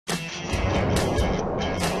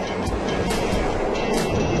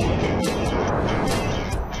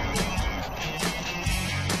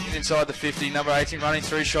inside the 50, number 18 running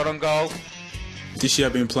through, shot on goal. This year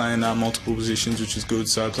I've been playing multiple positions, which is good,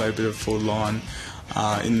 so I played a bit of forward line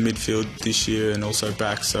in the midfield this year and also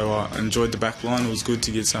back, so I enjoyed the back line. It was good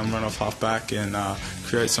to get some run off half back and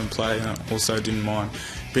create some play, and I also didn't mind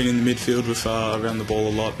being in the midfield with around the ball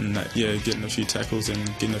a lot and getting a few tackles and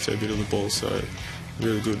getting a fair bit of the ball, so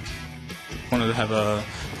really good. Wanted to have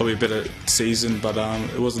probably a better season, but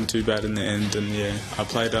it wasn't too bad in the end, and yeah, I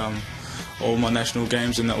played all my national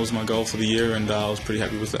games and that was my goal for the year, and I was pretty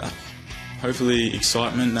happy with that. Hopefully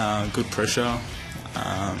excitement, good pressure,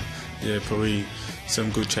 probably some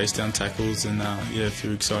good chase down tackles and a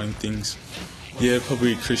few exciting things. Yeah,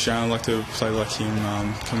 probably Cristiano, I'd like to play like him,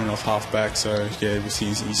 coming off half back, so yeah, with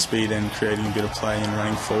his speed and creating a bit of play and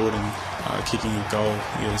running forward and kicking a goal,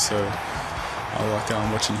 yeah, so I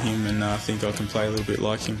like watching him, and I think I can play a little bit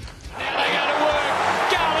like him.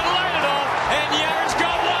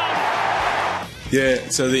 Yeah,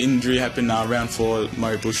 so the injury happened round 4 at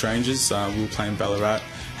Murray Bush Rangers. We were playing Ballarat.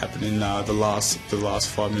 Happened in the last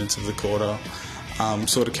 5 minutes of the quarter.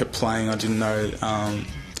 Sort of kept playing. I didn't know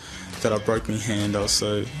that I broke my hand. I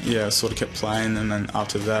sort of kept playing, and then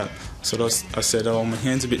after that, I said, oh, my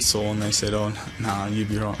hand's a bit sore, and they said, oh, nah, you'll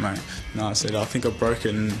be right, mate. No, I said, I think I broke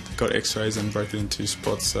it and got x-rays and broke it in 2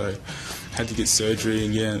 spots, so had to get surgery,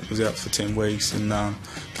 and yeah, was out for 10 weeks, and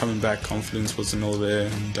coming back, confidence wasn't all there,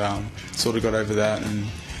 and sort of got over that, and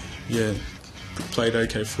yeah, played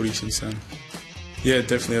okay footy since then. Yeah,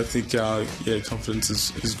 definitely. I think confidence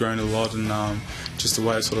has grown a lot, and just the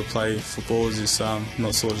way I sort of play football is just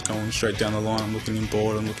not sort of going straight down the line. I'm looking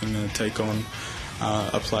inboard. I'm looking to take on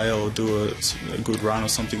a player or do a good run or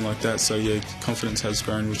something like that. So yeah, confidence has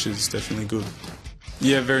grown, which is definitely good.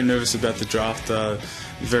 Yeah, very nervous about the draft.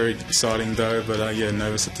 Very exciting though, but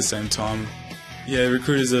nervous at the same time. Yeah,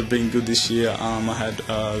 recruiters have been good this year. I had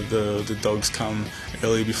the Dogs come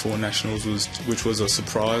early before Nationals, which was a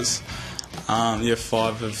surprise.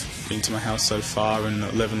 5 have been to my house so far, and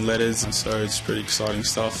 11 letters, and so it's pretty exciting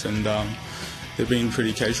stuff, and they've been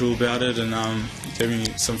pretty casual about it, and gave me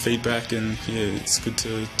some feedback, and yeah, it's good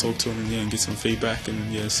to talk to them and get some feedback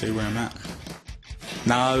and see where I'm at.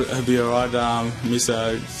 Nah, it'll be alright. Miss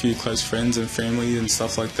a few close friends and family and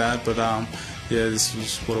stuff like that, but this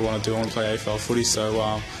is what I want to do. I want to play AFL footy,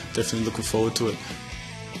 so definitely looking forward to it.